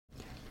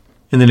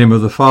In the name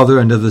of the Father,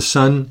 and of the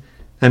Son,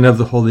 and of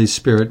the Holy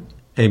Spirit.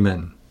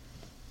 Amen.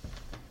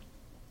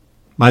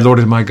 My Lord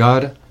and my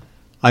God,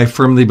 I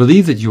firmly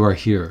believe that you are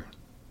here,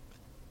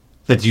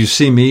 that you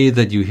see me,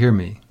 that you hear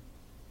me.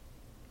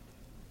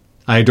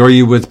 I adore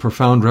you with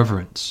profound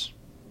reverence.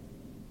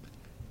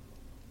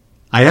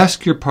 I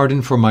ask your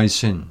pardon for my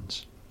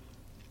sins,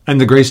 and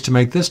the grace to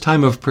make this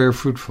time of prayer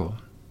fruitful.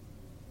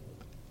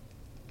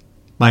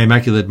 My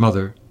Immaculate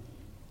Mother,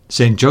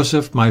 Saint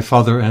Joseph, my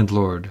Father and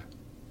Lord,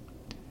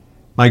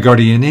 my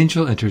guardian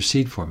angel,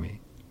 intercede for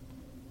me.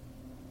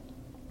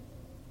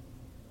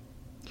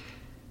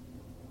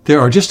 There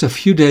are just a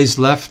few days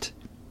left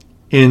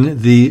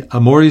in the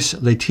Amoris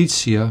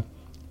Laetitia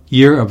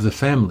Year of the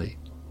Family,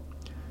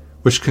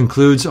 which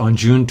concludes on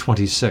June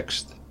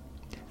 26th.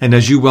 And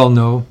as you well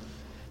know,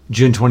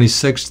 June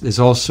 26th is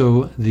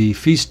also the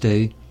feast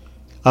day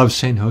of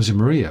Saint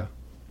Josemaria.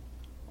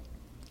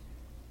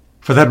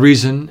 For that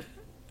reason,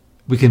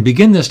 we can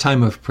begin this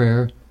time of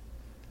prayer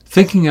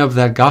thinking of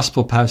that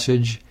gospel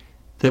passage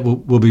that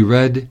will be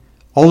read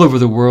all over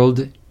the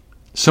world,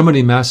 so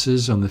many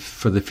masses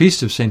for the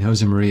feast of Saint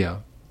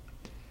Josemaria,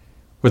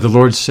 where the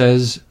Lord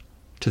says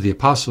to the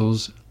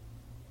apostles,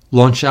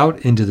 "Launch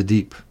out into the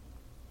deep."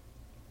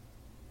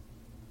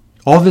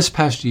 All this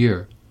past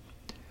year,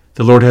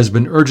 the Lord has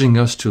been urging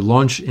us to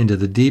launch into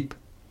the deep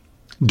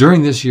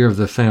during this year of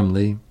the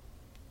family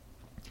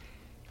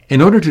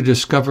in order to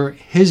discover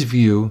his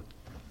view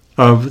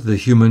of the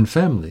human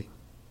family.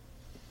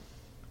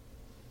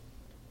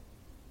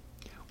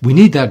 We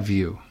need that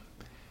view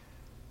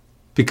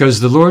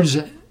because the Lord's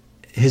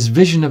his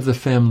vision of the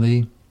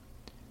family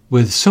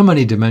with so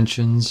many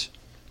dimensions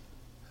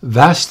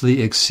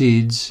vastly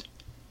exceeds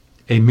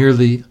a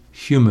merely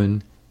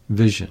human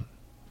vision.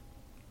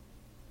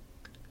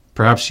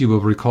 Perhaps you will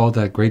recall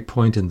that great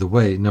point in The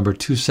Way, number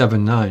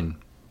 279.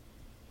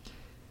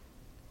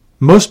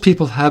 Most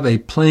people have a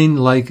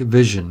plane-like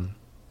vision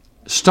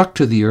stuck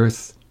to the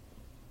earth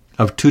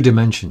of two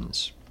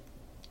dimensions.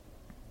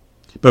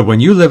 But when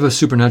you live a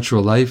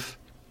supernatural life,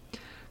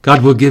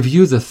 God will give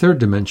you the third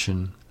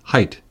dimension,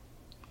 height,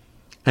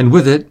 and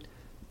with it,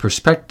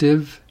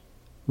 perspective,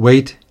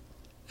 weight,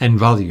 and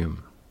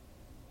volume.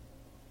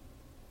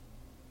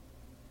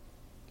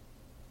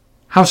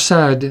 How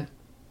sad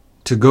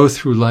to go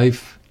through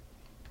life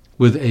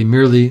with a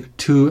merely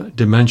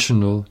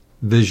two-dimensional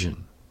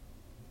vision.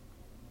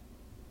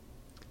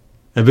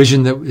 A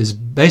vision that is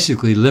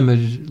basically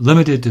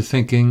limited to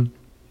thinking,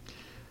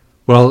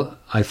 well,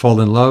 I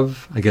fall in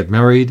love, I get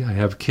married, I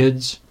have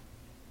kids,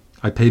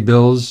 I pay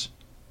bills,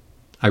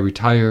 I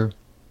retire,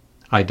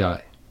 I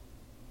die.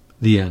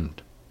 The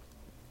end.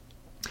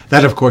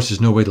 That, of course,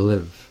 is no way to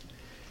live.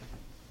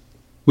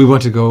 We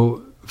want to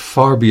go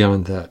far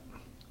beyond that,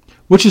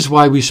 which is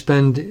why we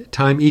spend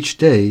time each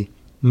day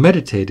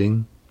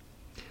meditating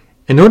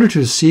in order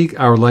to seek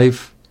our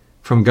life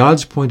from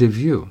God's point of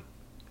view.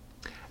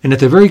 And at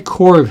the very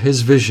core of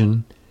his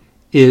vision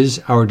is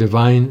our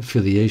divine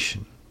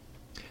filiation.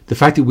 The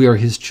fact that we are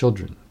his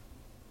children.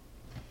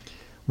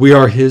 We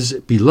are his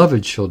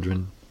beloved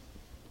children,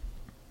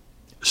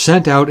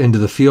 sent out into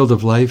the field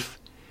of life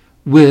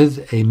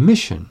with a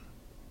mission.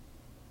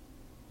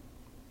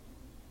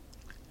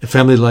 A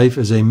family life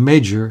is a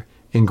major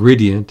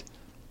ingredient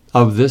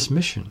of this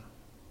mission.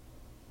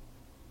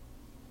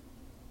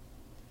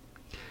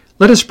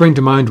 Let us bring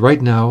to mind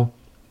right now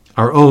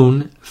our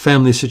own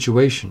family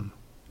situation.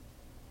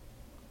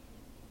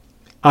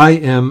 I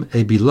am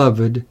a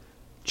beloved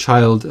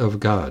child of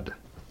God.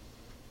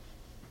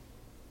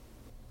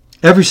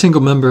 Every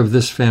single member of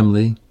this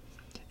family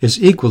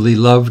is equally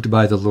loved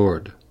by the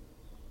Lord.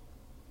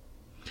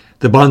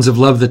 The bonds of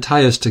love that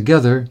tie us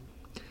together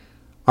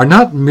are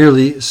not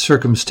merely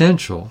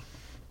circumstantial,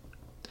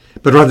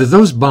 but rather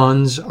those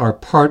bonds are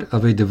part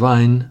of a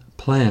divine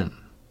plan.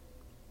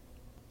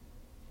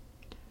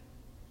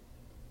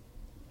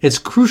 It's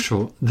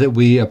crucial that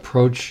we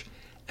approach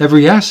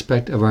every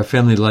aspect of our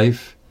family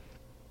life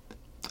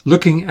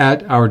looking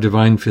at our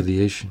divine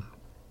filiation,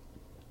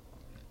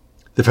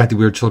 the fact that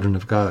we are children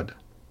of God.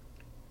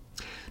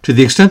 To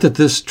the extent that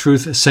this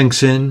truth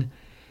sinks in,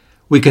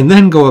 we can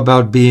then go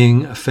about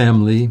being a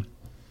family,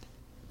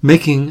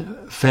 making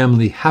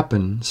family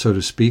happen, so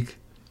to speak,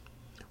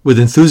 with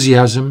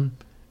enthusiasm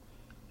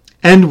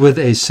and with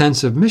a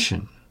sense of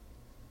mission.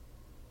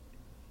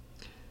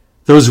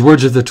 Those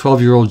words of the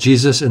 12-year-old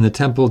Jesus in the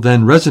temple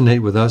then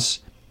resonate with us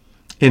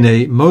in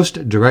a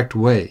most direct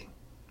way.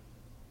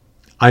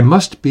 I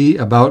must be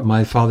about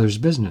my Father's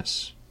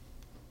business.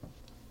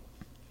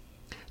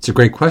 It's a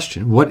great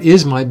question. What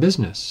is my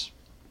business?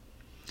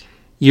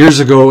 Years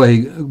ago,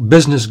 a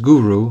business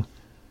guru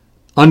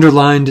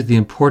underlined the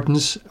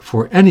importance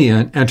for any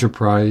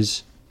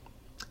enterprise,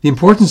 the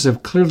importance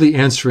of clearly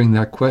answering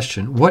that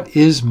question. What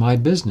is my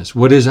business?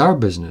 What is our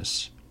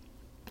business?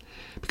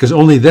 Because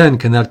only then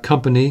can that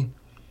company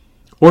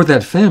or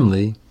that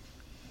family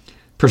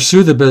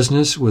pursue the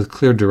business with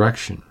clear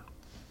direction.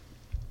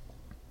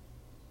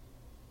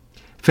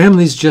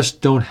 Families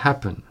just don't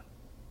happen.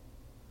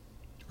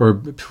 or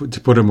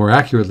to put it more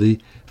accurately,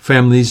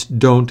 families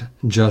don't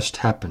just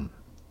happen.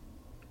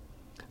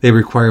 They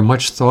require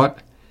much thought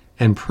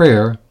and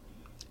prayer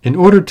in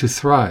order to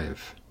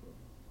thrive.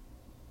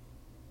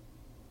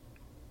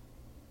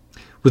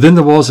 Within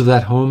the walls of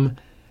that home,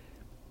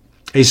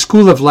 a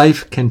school of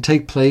life can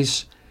take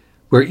place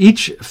where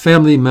each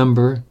family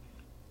member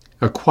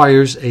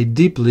acquires a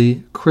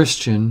deeply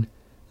Christian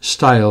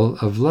style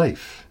of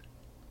life.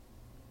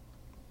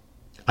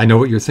 I know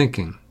what you're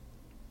thinking.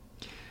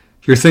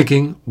 You're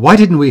thinking, why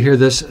didn't we hear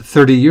this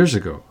 30 years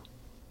ago?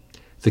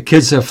 The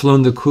kids have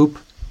flown the coop.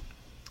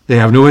 They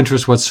have no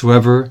interest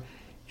whatsoever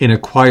in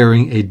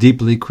acquiring a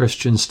deeply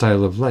Christian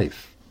style of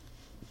life.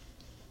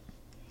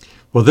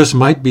 Well, this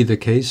might be the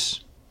case,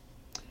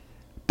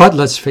 but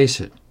let's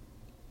face it.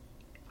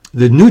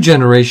 The new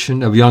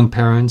generation of young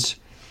parents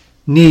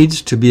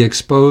needs to be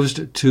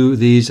exposed to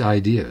these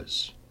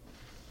ideas.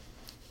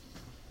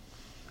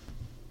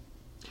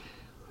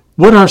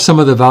 What are some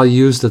of the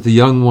values that the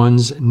young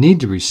ones need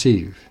to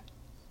receive?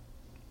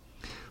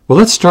 Well,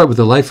 let's start with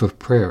the life of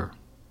prayer.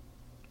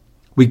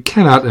 We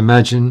cannot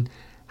imagine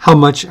how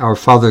much our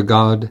Father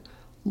God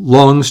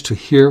longs to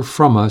hear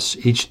from us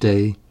each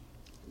day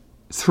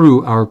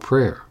through our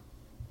prayer.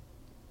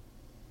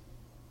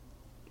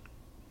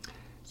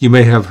 You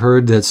may have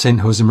heard that St.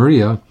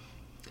 Josemaria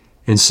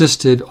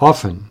insisted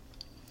often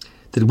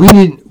that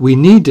we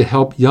need to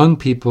help young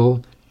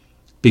people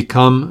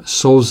become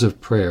souls of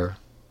prayer,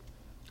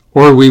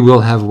 or we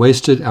will have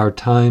wasted our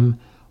time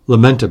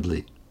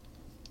lamentably.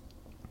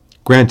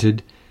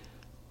 Granted,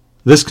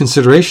 this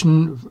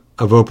consideration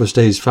of Opus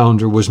Dei's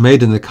founder was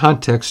made in the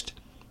context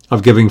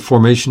of giving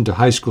formation to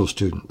high school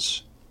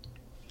students.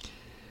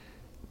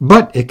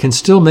 But it can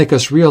still make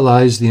us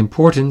realize the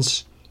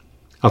importance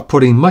of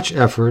putting much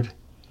effort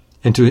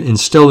into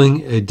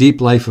instilling a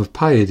deep life of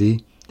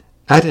piety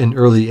at an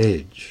early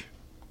age.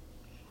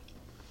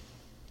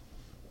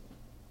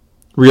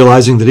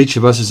 Realizing that each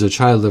of us is a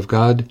child of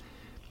God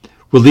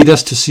will lead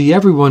us to see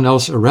everyone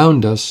else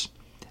around us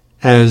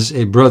as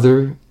a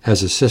brother,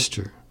 as a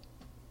sister.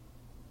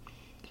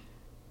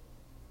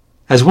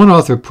 As one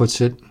author puts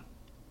it,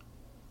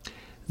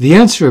 the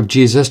answer of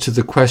Jesus to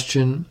the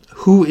question,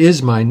 "Who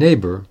is my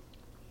neighbor?"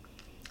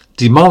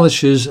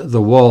 demolishes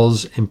the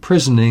walls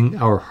imprisoning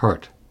our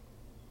heart.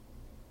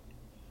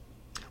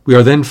 We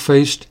are then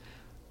faced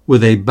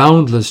with a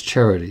boundless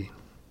charity,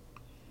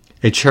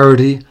 a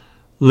charity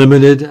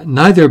limited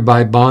neither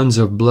by bonds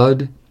of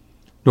blood,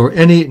 nor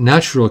any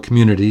natural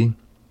community,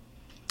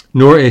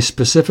 nor a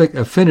specific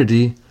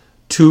affinity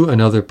to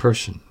another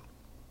person.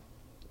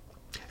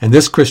 And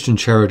this Christian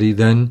charity,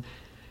 then,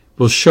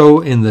 will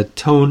show in the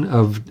tone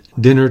of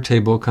dinner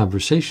table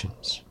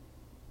conversations.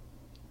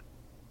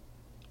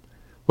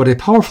 What a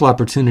powerful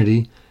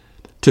opportunity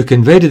to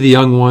convey to the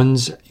young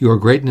ones your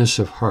greatness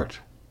of heart.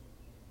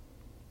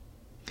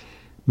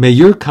 May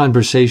your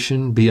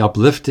conversation be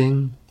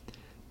uplifting,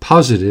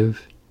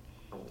 positive,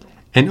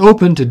 and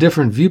open to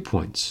different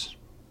viewpoints.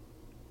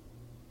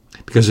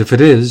 Because if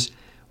it is,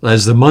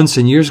 as the months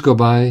and years go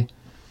by,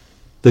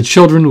 the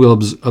children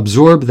will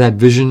absorb that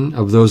vision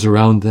of those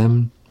around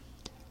them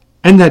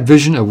and that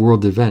vision of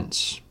world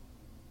events.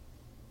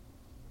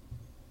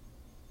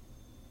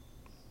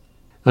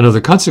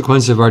 Another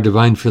consequence of our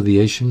divine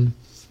filiation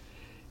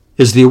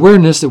is the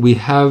awareness that we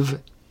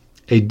have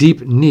a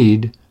deep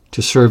need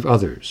to serve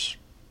others.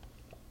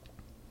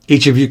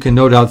 Each of you can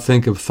no doubt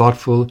think of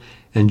thoughtful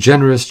and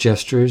generous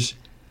gestures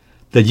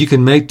that you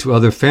can make to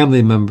other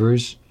family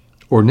members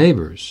or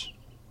neighbors.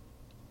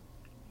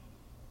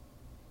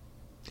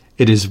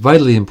 It is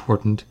vitally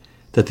important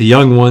that the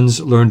young ones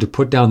learn to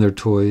put down their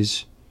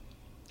toys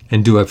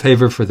and do a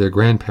favor for their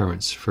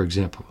grandparents, for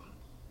example.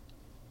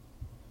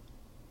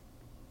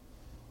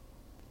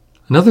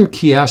 Another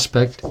key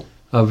aspect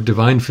of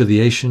divine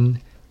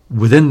filiation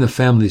within the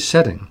family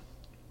setting.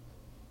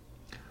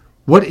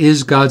 What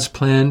is God's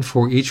plan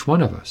for each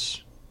one of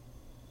us?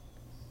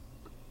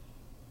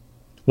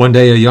 One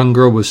day a young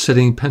girl was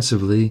sitting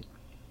pensively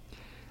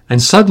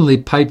and suddenly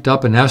piped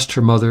up and asked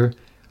her mother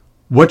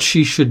what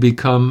she should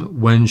become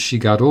when she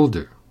got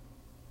older.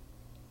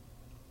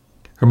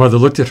 Her mother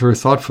looked at her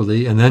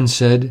thoughtfully and then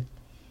said,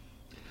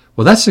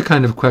 "Well, that's the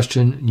kind of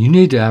question you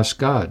need to ask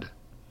God,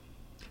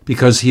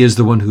 because He is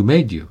the one who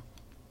made you."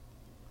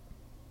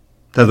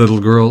 That little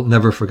girl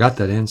never forgot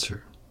that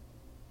answer.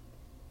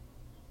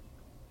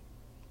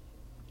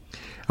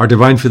 Our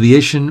divine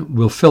filiation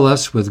will fill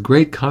us with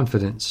great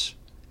confidence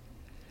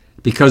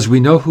because we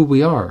know who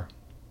we are,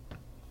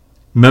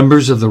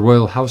 members of the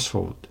royal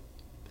household.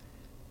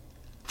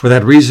 For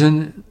that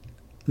reason,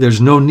 there's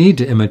no need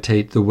to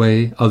imitate the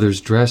way others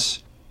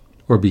dress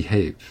or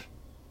behave.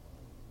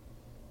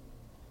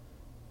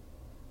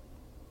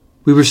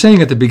 We were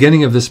saying at the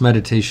beginning of this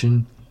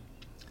meditation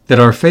that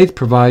our faith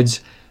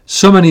provides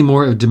so many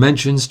more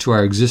dimensions to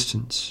our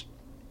existence.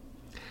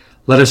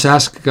 Let us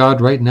ask God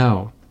right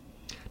now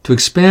to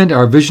expand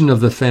our vision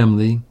of the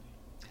family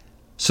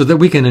so that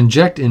we can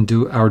inject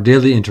into our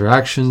daily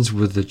interactions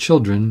with the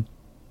children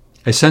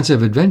a sense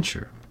of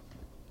adventure.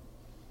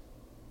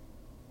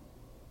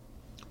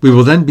 We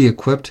will then be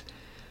equipped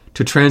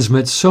to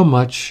transmit so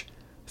much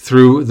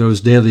through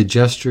those daily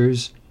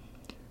gestures,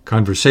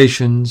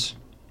 conversations,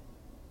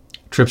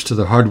 trips to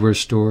the hardware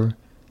store,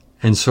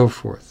 and so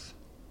forth.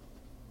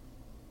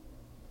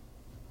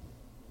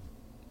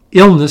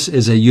 Illness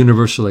is a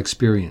universal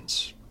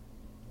experience.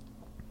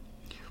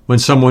 When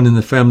someone in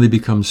the family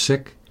becomes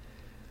sick,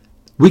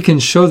 we can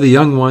show the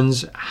young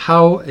ones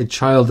how a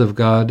child of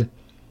God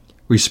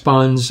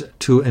responds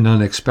to an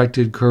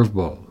unexpected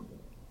curveball.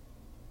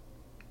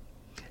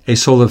 A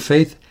soul of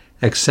faith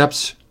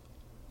accepts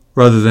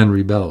rather than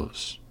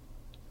rebels.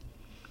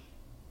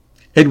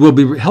 It will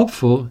be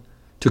helpful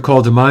to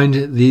call to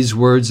mind these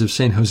words of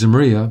St.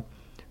 Josemaria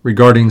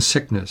regarding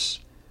sickness.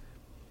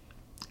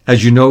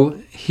 As you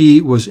know,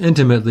 he was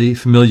intimately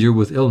familiar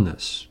with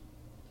illness,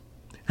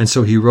 and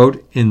so he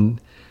wrote in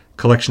a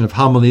collection of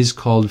homilies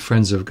called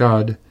Friends of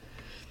God,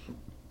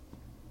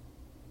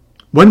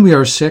 "When we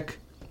are sick,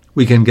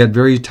 we can get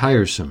very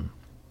tiresome.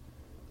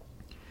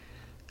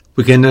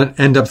 We can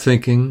end up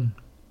thinking,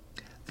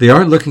 they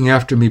aren't looking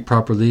after me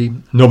properly,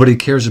 nobody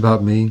cares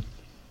about me,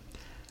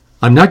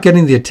 I'm not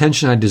getting the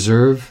attention I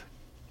deserve,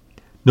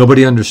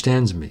 nobody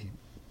understands me."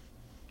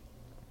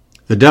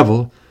 The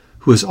devil,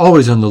 who is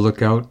always on the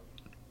lookout,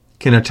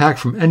 can attack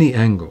from any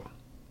angle.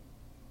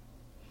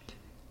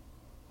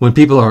 When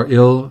people are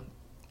ill,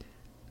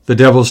 the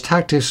devil's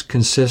tactics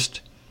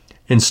consist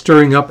in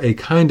stirring up a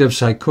kind of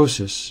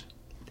psychosis,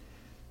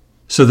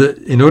 so that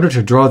in order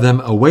to draw them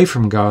away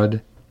from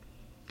God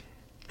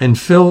and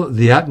fill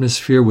the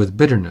atmosphere with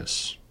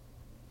bitterness.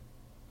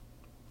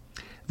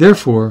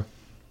 Therefore,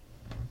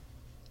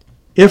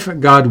 if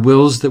God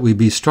wills that we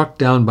be struck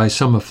down by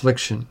some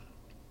affliction,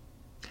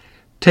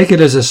 take it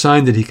as a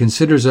sign that he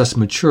considers us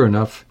mature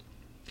enough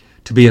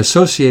to be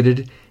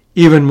associated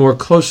even more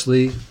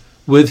closely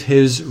with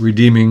his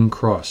redeeming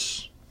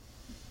cross.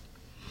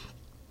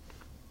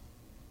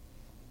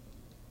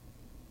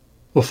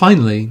 Well,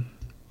 finally,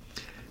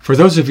 for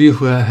those of you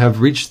who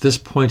have reached this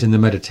point in the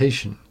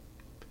meditation,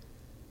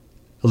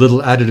 a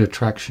little added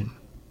attraction.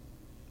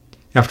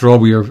 After all,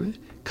 we are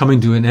coming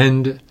to an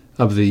end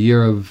of the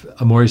year of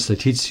Amoris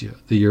Laetitia,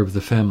 the year of the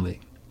family.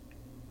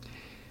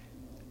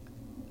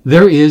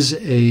 There is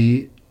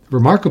a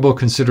remarkable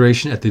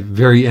consideration at the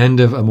very end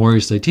of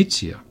Amoris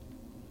Laetitia.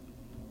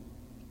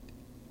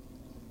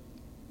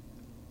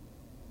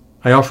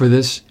 I offer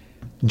this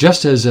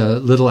just as a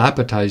little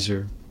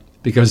appetizer,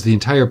 because the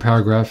entire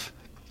paragraph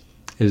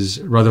is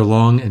rather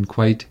long and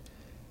quite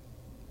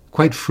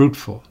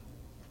fruitful.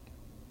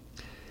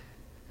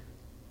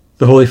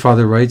 The Holy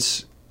Father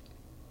writes,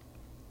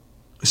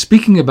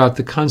 speaking about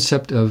the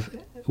concept of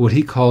what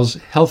he calls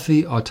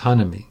healthy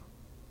autonomy.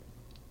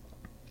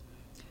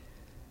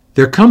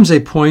 There comes a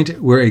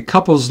point where a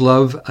couple's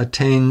love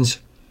attains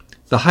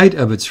the height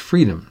of its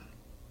freedom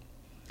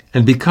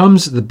and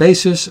becomes the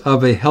basis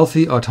of a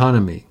healthy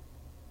autonomy.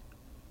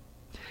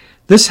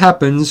 This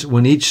happens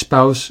when each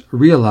spouse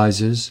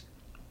realizes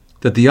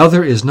that the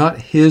other is not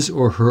his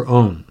or her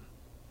own,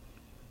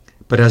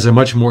 but has a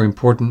much more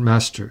important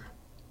master,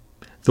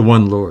 the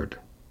one Lord.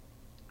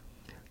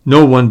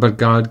 No one but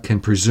God can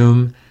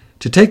presume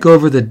to take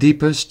over the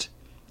deepest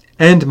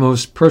and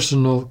most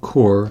personal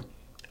core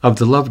of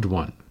the loved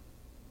one.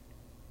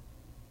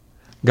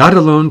 God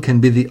alone can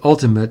be the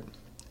ultimate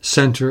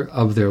center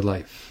of their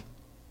life.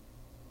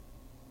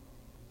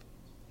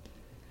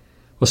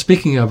 Well,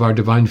 speaking of our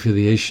divine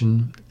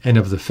filiation and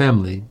of the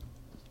family,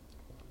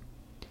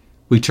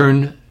 we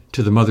turn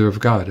to the Mother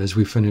of God as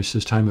we finish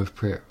this time of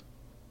prayer.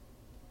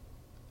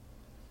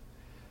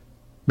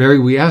 Mary,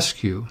 we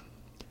ask you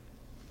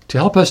to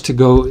help us to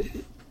go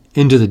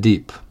into the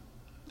deep,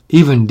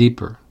 even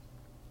deeper,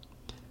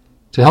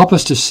 to help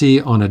us to see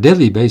on a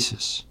daily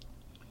basis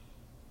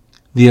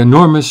the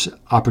enormous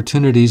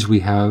opportunities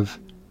we have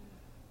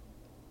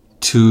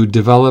to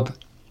develop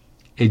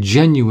a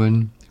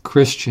genuine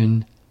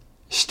Christian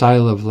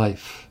style of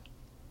life,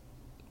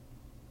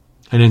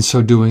 and in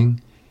so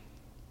doing,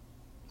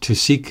 to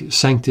seek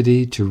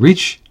sanctity, to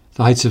reach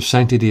the heights of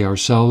sanctity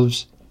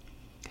ourselves,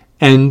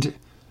 and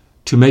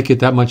to make it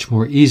that much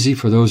more easy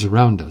for those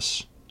around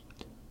us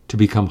to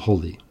become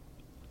holy.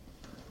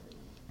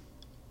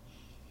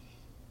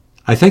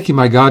 I thank you,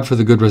 my God, for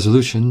the good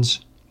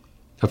resolutions,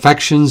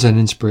 affections, and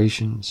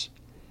inspirations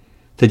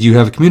that you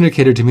have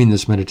communicated to me in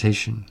this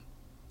meditation.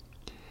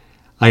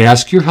 I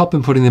ask your help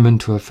in putting them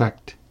into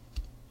effect.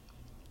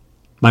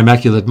 My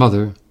Immaculate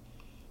Mother,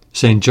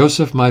 Saint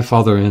Joseph, my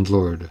Father and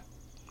Lord,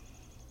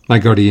 my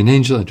guardian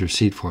angel,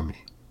 intercede for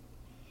me.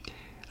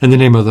 In the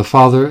name of the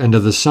Father, and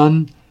of the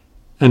Son,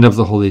 and of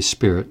the Holy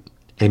Spirit.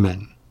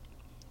 Amen.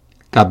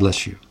 God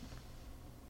bless you.